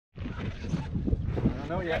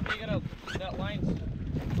No, yet. You gotta, that line's...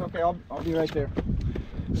 Okay, I'll be right there.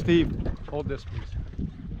 Steve, hold this, please.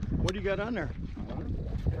 What do you got on there?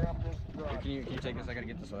 Can you take this? I gotta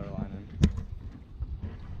get this other line in.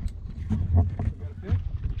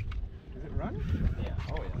 Is it running? Yeah.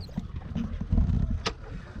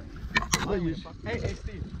 Oh yeah. Hey,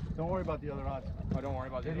 Steve, don't worry about the other rods. Oh, don't worry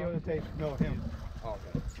about the Video the tape. No, him. Oh,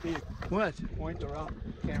 okay. Steve, What? point the route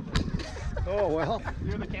camera. Oh, well.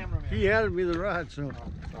 You're the cameraman. He handed me the rod, so.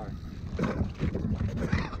 Oh, sorry.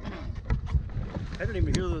 I didn't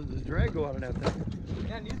even hear the drag go out of that thing.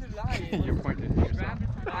 Yeah, neither did I. You're pointing to yourself.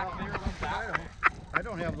 I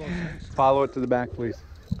don't have those things. Follow it to the back, please.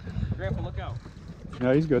 Grandpa, look out.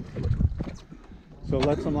 No, he's good. So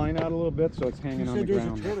let some line out a little bit so it's hanging on the There's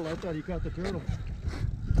ground. a turtle. I thought he caught the turtle.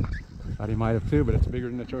 Thought he might have too, but it's bigger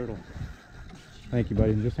than the turtle. Thank you,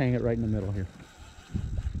 buddy. Just hang it right in the middle here.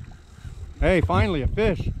 Hey, finally a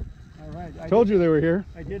fish. All right. Told you they were here.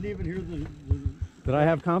 I didn't even hear the Did I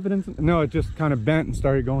have confidence? No, it just kind of bent and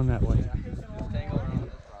started going that way.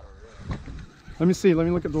 Let me see. Let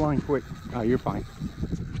me look at the line quick. Oh, you're fine.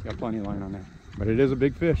 Got plenty of line on there. But it is a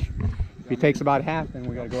big fish. If he takes about half, then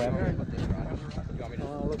we got to go after him.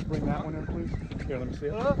 Let's bring that one in, please. Here, let me see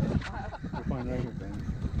it. You're fine right here,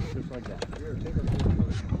 Ben. Just like that. Here, take a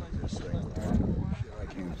I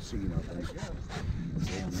can't see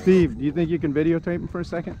nothing. Steve, do you think you can videotape him for a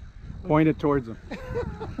second? Point it towards him.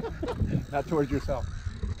 Not towards yourself.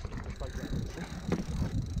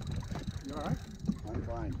 You all right? I'm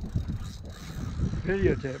fine.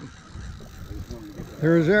 videotape him.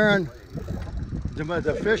 Here's Aaron,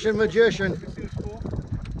 the fishing magician.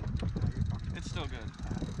 It's still good.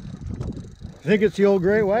 You think it's the old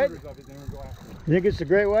great white? You think it's the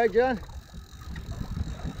great white, John?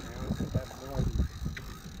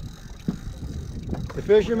 The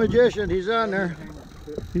fishing magician, he's on there.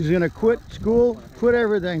 He's gonna quit school, quit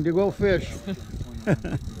everything to go fish.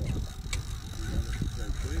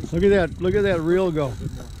 Look at that reel go.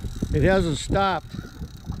 It hasn't stopped.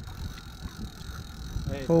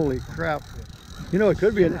 Holy crap. You know, it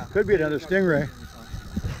could be another stingray.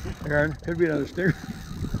 Aaron, could be another stingray.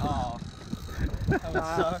 Oh, that would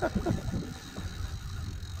suck.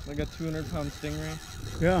 Like a 200-pound stingray.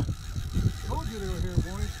 Yeah. Told you they were here,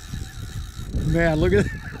 boys. Man, look at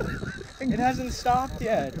It hasn't stopped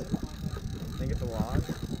yet. I think it's a wad.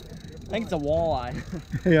 I think it's a walleye.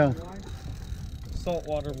 yeah.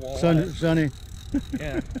 Saltwater walleye. Sunny.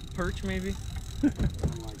 Yeah. Perch maybe.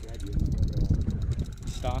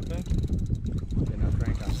 Stop it. Okay, now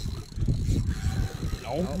crank on.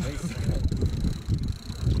 No. Oh,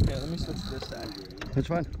 yeah, let me switch to this side. That's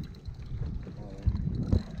fine.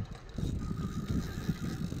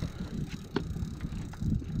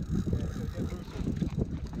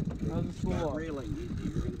 How's the school off? You're going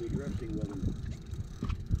to be drifting with him.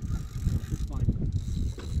 It's fine.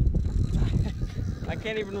 I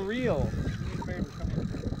can't even reel.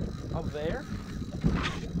 Up there?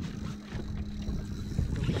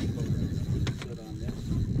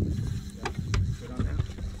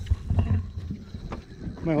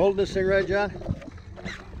 Am I holding this thing right, John?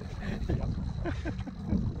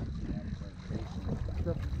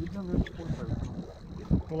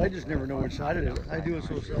 Well, I just never know which side it is. I do it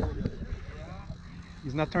so seldom.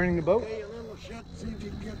 He's not turning the boat? Hey, you little shit, see if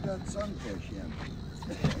you can get that sunfish in.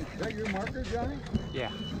 Is that your marker, Johnny?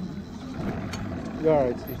 Yeah. You all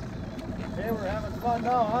right, Steve? Hey, we're having fun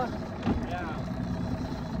now, huh? Yeah.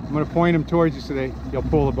 I'm going to point him towards you so he'll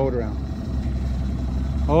pull the boat around.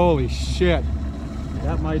 Holy shit.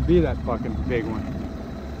 That might be that fucking big one.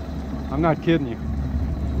 I'm not kidding you.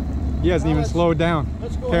 He hasn't even slowed down.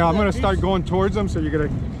 Okay, I'm going to start going towards him, so you're going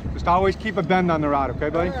to just always keep a bend on the rod, okay,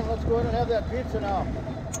 buddy? Aaron, let's go ahead and have that pizza now.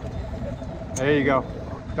 There you go.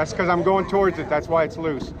 That's because I'm going towards it. That's why it's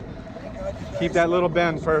loose. Keep that little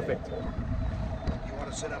bend perfect. You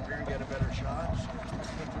want to sit up here and get a better shot?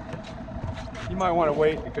 You might want to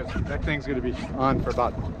wait because that thing's going to be on for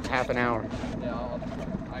about half an hour.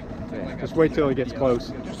 Yeah, Just wait till he gets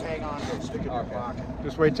close. Just hang on to it, stick it in your pocket.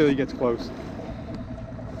 Just wait till he gets close.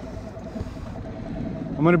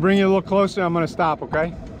 I'm going to bring you a little closer. I'm going to stop,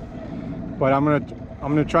 okay? But I'm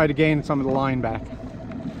going to try to gain some of the line back.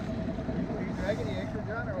 Are you dragging the anchor,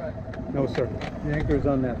 John, or what? No, sir. The anchor is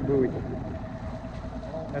on that buoy.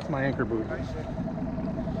 That's my anchor buoy.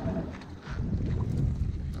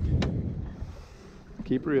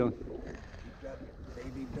 Keep reeling. You've got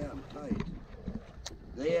baby bent tight.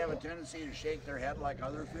 They have a tendency to shake their head like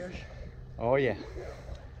other fish. Oh yeah.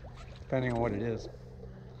 Depending on what it is.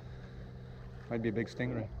 Might be a big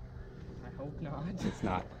stingray. I hope not. It's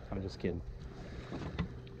not. I'm just kidding.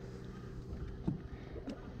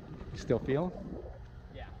 You still feeling?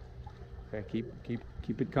 Okay,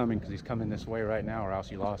 keep it coming, because he's coming this way right now, or else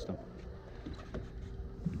you lost him.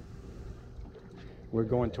 We're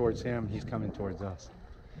going towards him, he's coming towards us.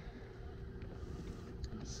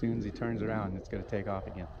 As soon as he turns around, it's going to take off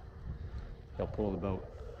again. He'll pull the boat.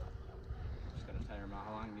 Just gotta tire him out.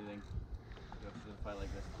 How long do you think a fight like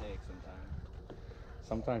this takes sometimes?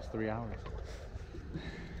 Sometimes 3 hours.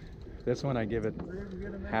 This one I give it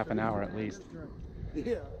half an hour at least.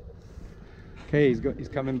 Yeah. Okay, he's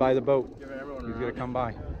coming by the boat. Give everyone He's gonna come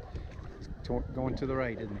by. He's going to the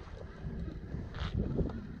right, isn't he?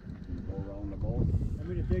 Go around the boat. Want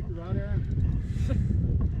me to take the rod, Aaron?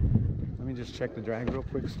 Let me just check the drag real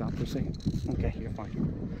quick. Stop for a second. Okay, you're fine.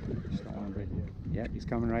 Just don't want to break it. Yeah, he's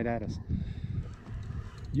coming right at us.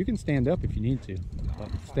 You can stand up if you need to, but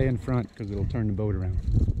stay in front because it'll turn the boat around.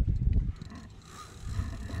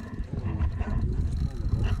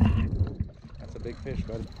 That's a big fish,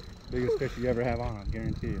 buddy. Biggest fish you ever have on, I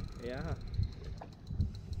guarantee you. Yeah.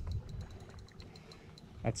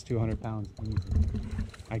 That's 200 pounds.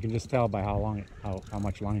 I can just tell by how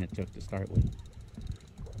much line it took to start with.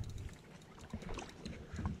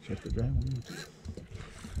 Check the drag.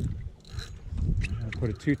 I put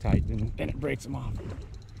it too tight, then it breaks him off.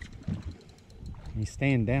 And he's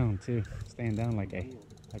staying down too, staying down like a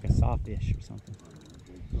sawfish or something.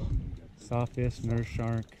 Sawfish, nurse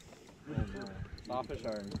shark. Oh my. Sawfish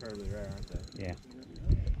are incredibly rare, aren't they? Yeah.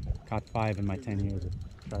 Caught 5 in my 10 years of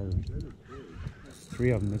chartering.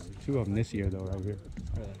 2 of them this year though, right here.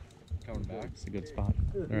 Really? Coming back? It's a good spot.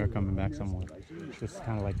 They're coming back somewhere. This is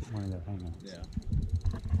kind of like one of their hangouts. Yeah.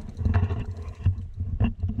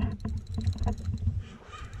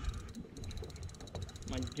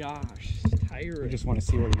 My gosh, it's tiring. You just want to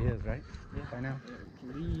see where he is, right? Yeah. By now?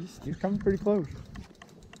 At least. He's coming pretty close.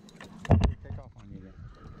 Take off on you again.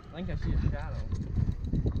 I think I see a shadow.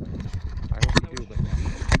 I hope you do, but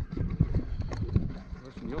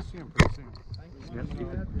listen, you'll see him pretty soon. Yep, keep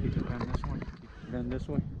it bend this way. Bend this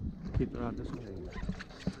way. Keep the rod this way.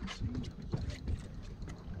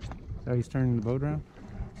 So he's turning the boat around?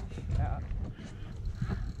 Yeah.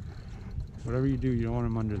 Whatever you do, you don't want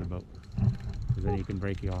him under the boat, because then he can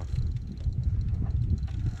break you off.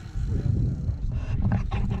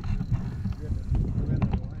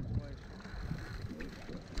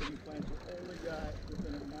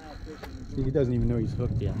 See, he doesn't even know he's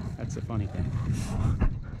hooked yet. That's the funny thing.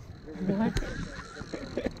 What?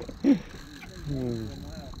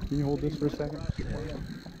 Can you hold this for a second?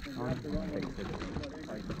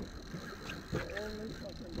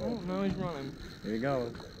 Oh, no, he's running. There he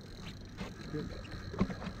goes.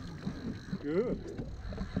 Good.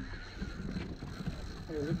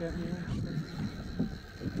 Hey, look at me.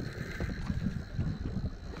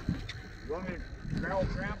 You want me to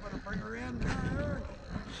grab and bring her in?